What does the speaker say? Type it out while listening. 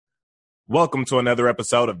Welcome to another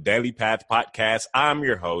episode of Daily Path Podcast. I'm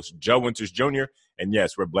your host, Joe Winters Jr., and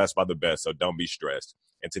yes, we're blessed by the best, so don't be stressed.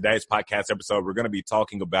 In today's podcast episode, we're going to be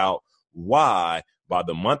talking about why, by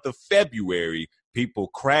the month of February, people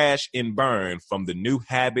crash and burn from the new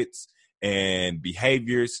habits and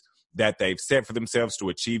behaviors that they've set for themselves to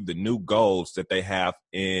achieve the new goals that they have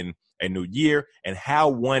in a new year, and how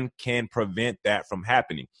one can prevent that from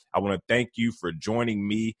happening. I want to thank you for joining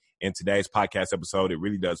me in today's podcast episode. It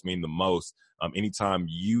really does mean the most. Anytime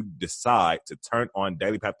you decide to turn on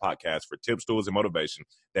Daily Path Podcast for tips, tools, and motivation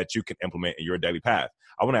that you can implement in your daily path.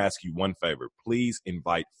 I want to ask you one favor. Please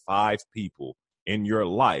invite 5 people in your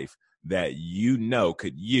life that you know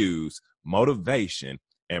could use motivation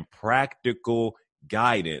and practical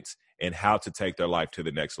guidance in how to take their life to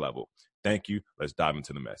the next level. Thank you. Let's dive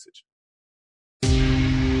into the message.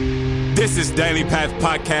 This is Daily Path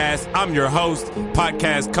Podcast. I'm your host,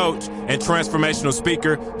 podcast coach, and transformational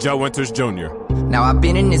speaker, Joe Winters Jr. Now I've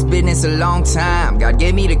been in this business a long time. God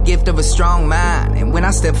gave me the gift of a strong mind. And when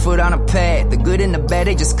I step foot on a path, the good and the bad,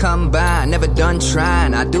 they just combine. Never done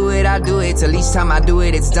trying. I do it till each time I do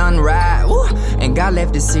it, it's done right. Ooh. And God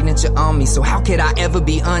left his signature on me, so how could I ever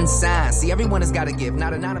be unsigned? See, everyone has got a gift,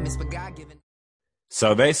 not anonymous, but God-given.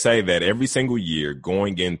 So they say that every single year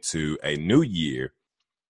going into a new year,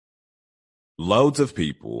 loads of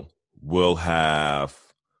people will have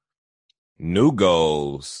new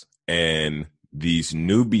goals and these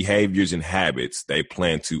new behaviors and habits they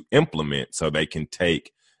plan to implement so they can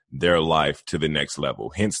take their life to the next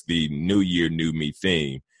level. Hence the New Year, New Me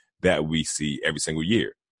theme that we see every single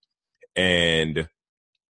year. And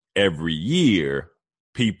every year,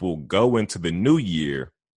 people go into the new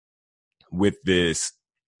year with this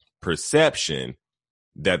perception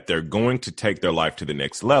that they're going to take their life to the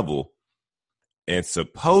next level. And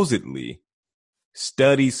supposedly,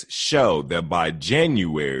 studies show that by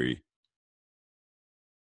January,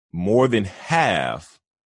 more than half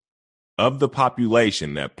of the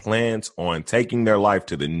population that plans on taking their life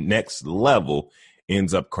to the next level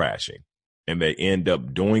ends up crashing. And they end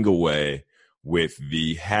up doing away with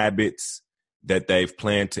the habits that they've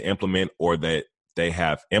planned to implement or that they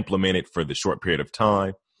have implemented for the short period of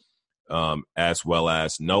time. As well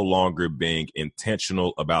as no longer being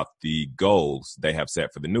intentional about the goals they have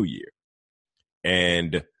set for the new year.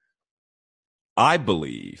 And I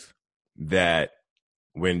believe that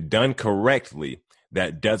when done correctly,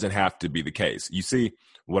 that doesn't have to be the case. You see,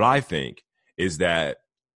 what I think is that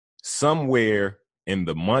somewhere in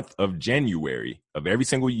the month of January of every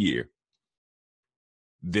single year,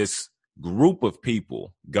 this group of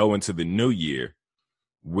people go into the new year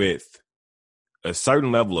with a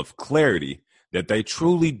certain level of clarity that they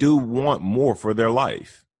truly do want more for their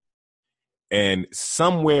life. And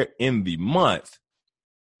somewhere in the month,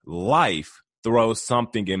 life throws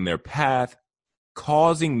something in their path,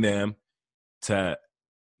 causing them to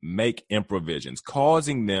make improvisations,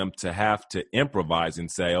 causing them to have to improvise and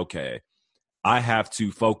say, okay, I have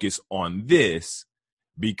to focus on this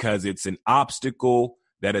because it's an obstacle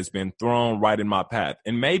that has been thrown right in my path.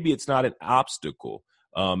 And maybe it's not an obstacle.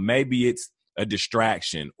 Maybe it's a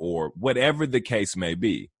distraction or whatever the case may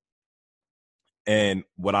be. And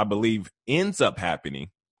what I believe ends up happening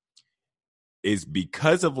is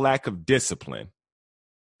because of lack of discipline,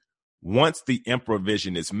 once the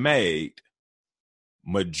improvisation is made,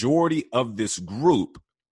 majority of this group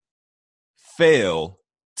fail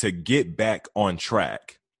to get back on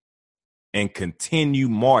track and continue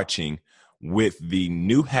marching with the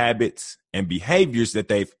new habits and behaviors that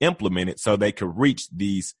they've implemented so they could reach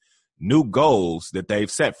these new goals that they've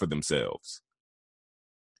set for themselves.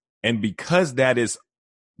 And because that is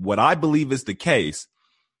what I believe is the case,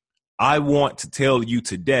 I want to tell you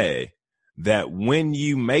today that when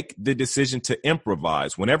you make the decision to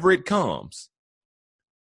improvise, whenever it comes,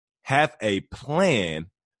 have a plan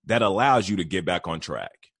that allows you to get back on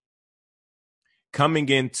track. Coming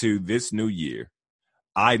into this new year,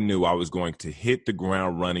 I knew I was going to hit the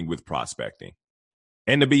ground running with prospecting.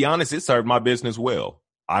 And to be honest, it served my business well.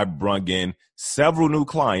 I brung in several new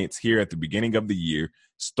clients here at the beginning of the year,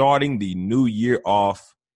 starting the new year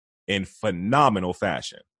off in phenomenal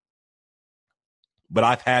fashion. But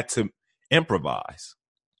I've had to improvise.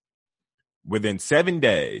 Within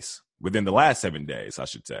the last 7 days, I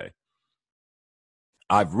should say,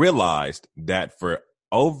 I've realized that for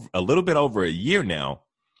a little bit over a year now,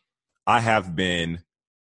 I have been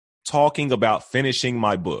talking about finishing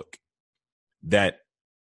my book that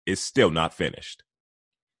is still not finished.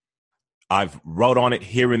 I've wrote on it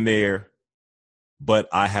here and there, but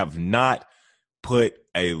I have not put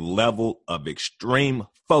a level of extreme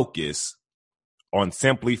focus on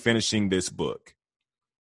simply finishing this book.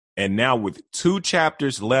 And now with 2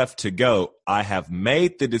 chapters left to go, I have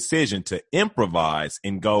made the decision to improvise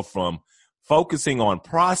and go from focusing on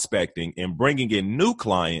prospecting and bringing in new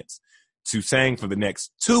clients to saying for the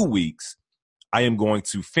next 2 weeks, I am going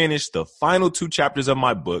to finish the final 2 chapters of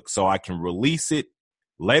my book so I can release it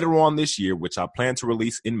later on this year, which I plan to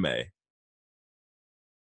release in May.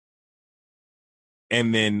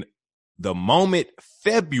 And then the moment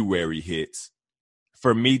February hits,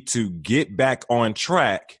 for me to get back on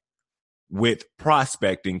track with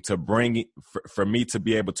prospecting to for me to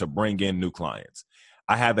be able to bring in new clients.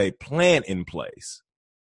 I have a plan in place.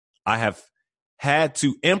 I have had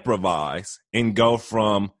to improvise and go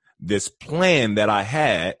from this plan that I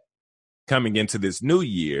had coming into this new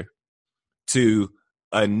year to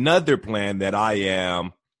another plan that I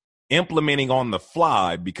am implementing on the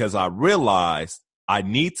fly because I realized I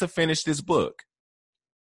need to finish this book.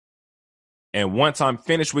 And once I'm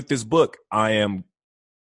finished with this book, I am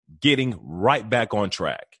getting right back on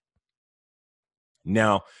track.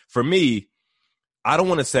 Now, for me, I don't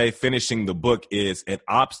want to say finishing the book is an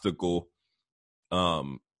obstacle,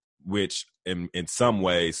 which in some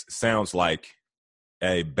ways sounds like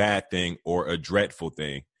a bad thing or a dreadful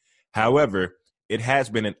thing. However, it has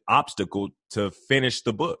been an obstacle to finish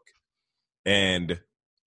the book. And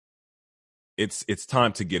it's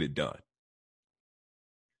time to get it done.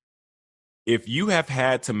 If you have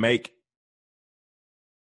had to make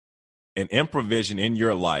an improvision in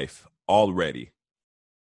your life already,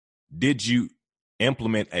 did you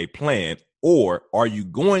implement a plan, or are you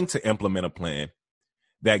going to implement a plan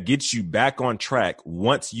that gets you back on track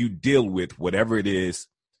once you deal with whatever it is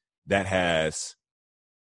that has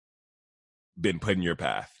been put in your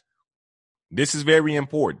path? This is very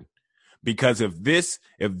important because if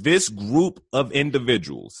this group of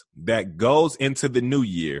individuals that goes into the new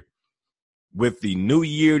year with the new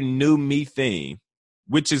year, new me theme,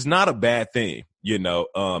 which is not a bad thing,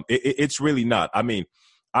 it's really not. I mean,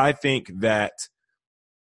 I think that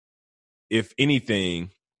if anything,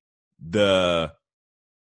 the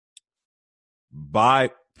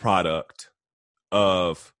byproduct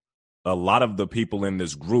of a lot of the people in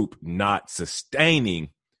this group not sustaining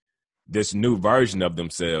this new version of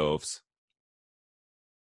themselves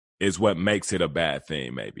is what makes it a bad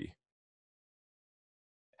thing, maybe.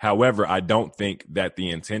 However, I don't think that the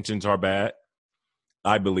intentions are bad.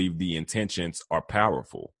 I believe the intentions are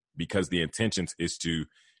powerful because the intentions is to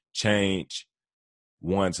change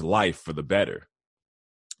one's life for the better.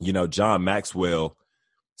 John Maxwell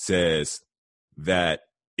says that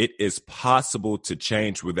it is possible to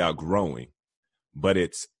change without growing, but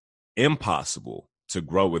it's impossible to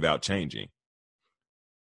grow without changing.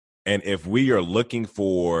 And if we are looking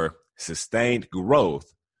for sustained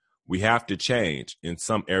growth, we have to change in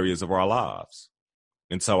some areas of our lives.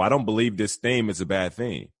 And so I don't believe this theme is a bad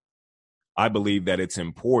thing. I believe that it's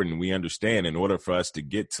important. We understand in order for us to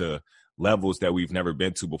get to levels that we've never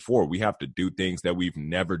been to before, we have to do things that we've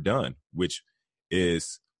never done, which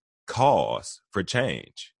is cause for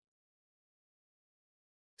change.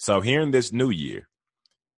 So here in this new year,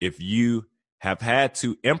 if you have had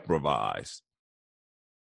to improvise,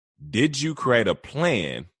 did you create a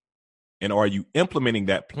plan, and are you implementing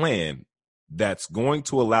that plan that's going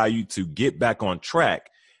to allow you to get back on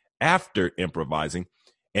track after improvising?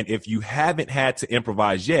 And if you haven't had to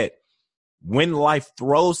improvise yet, when life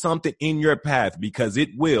throws something in your path, because it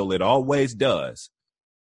will, it always does,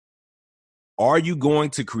 are you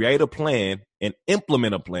going to create a plan and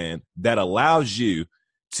implement a plan that allows you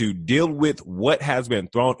to deal with what has been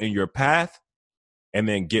thrown in your path and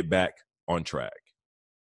then get back on track?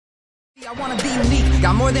 I wanna be unique,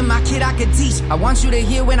 got more than my kid I could teach. I want you to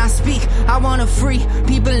hear when I speak. I wanna free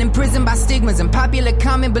people imprisoned by stigmas and popular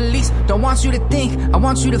common beliefs. Don't want you to think, I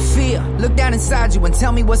want you to feel. Look down inside you and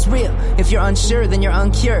tell me what's real. If you're unsure, then you're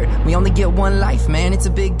uncured. We only get one life, man, it's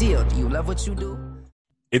a big deal. Do you love what you do?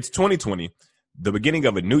 It's 2020, the beginning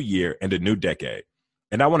of a new year and a new decade.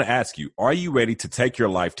 And I want to ask you, are you ready to take your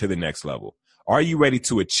life to the next level? Are you ready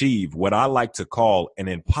to achieve what I like to call an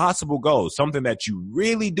impossible goal, something that you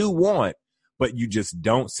really do want, but you just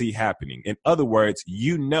don't see happening? In other words,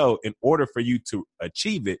 in order for you to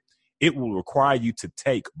achieve it, it will require you to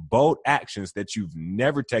take bold actions that you've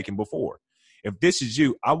never taken before. If this is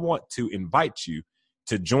you, I want to invite you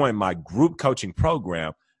to join my group coaching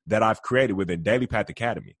program that I've created within Daily Path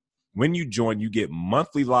Academy. When you join, you get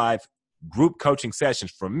monthly live group coaching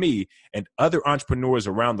sessions from me and other entrepreneurs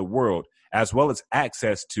around the world, as well as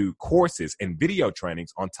access to courses and video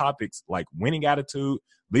trainings on topics like winning attitude,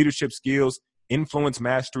 leadership skills, influence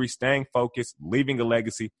mastery, staying focused, leaving a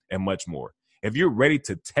legacy, and much more. If you're ready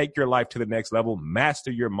to take your life to the next level,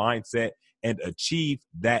 master your mindset, and achieve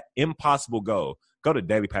that impossible goal, go to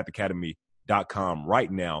dailypathacademy.com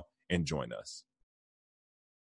right now and join us.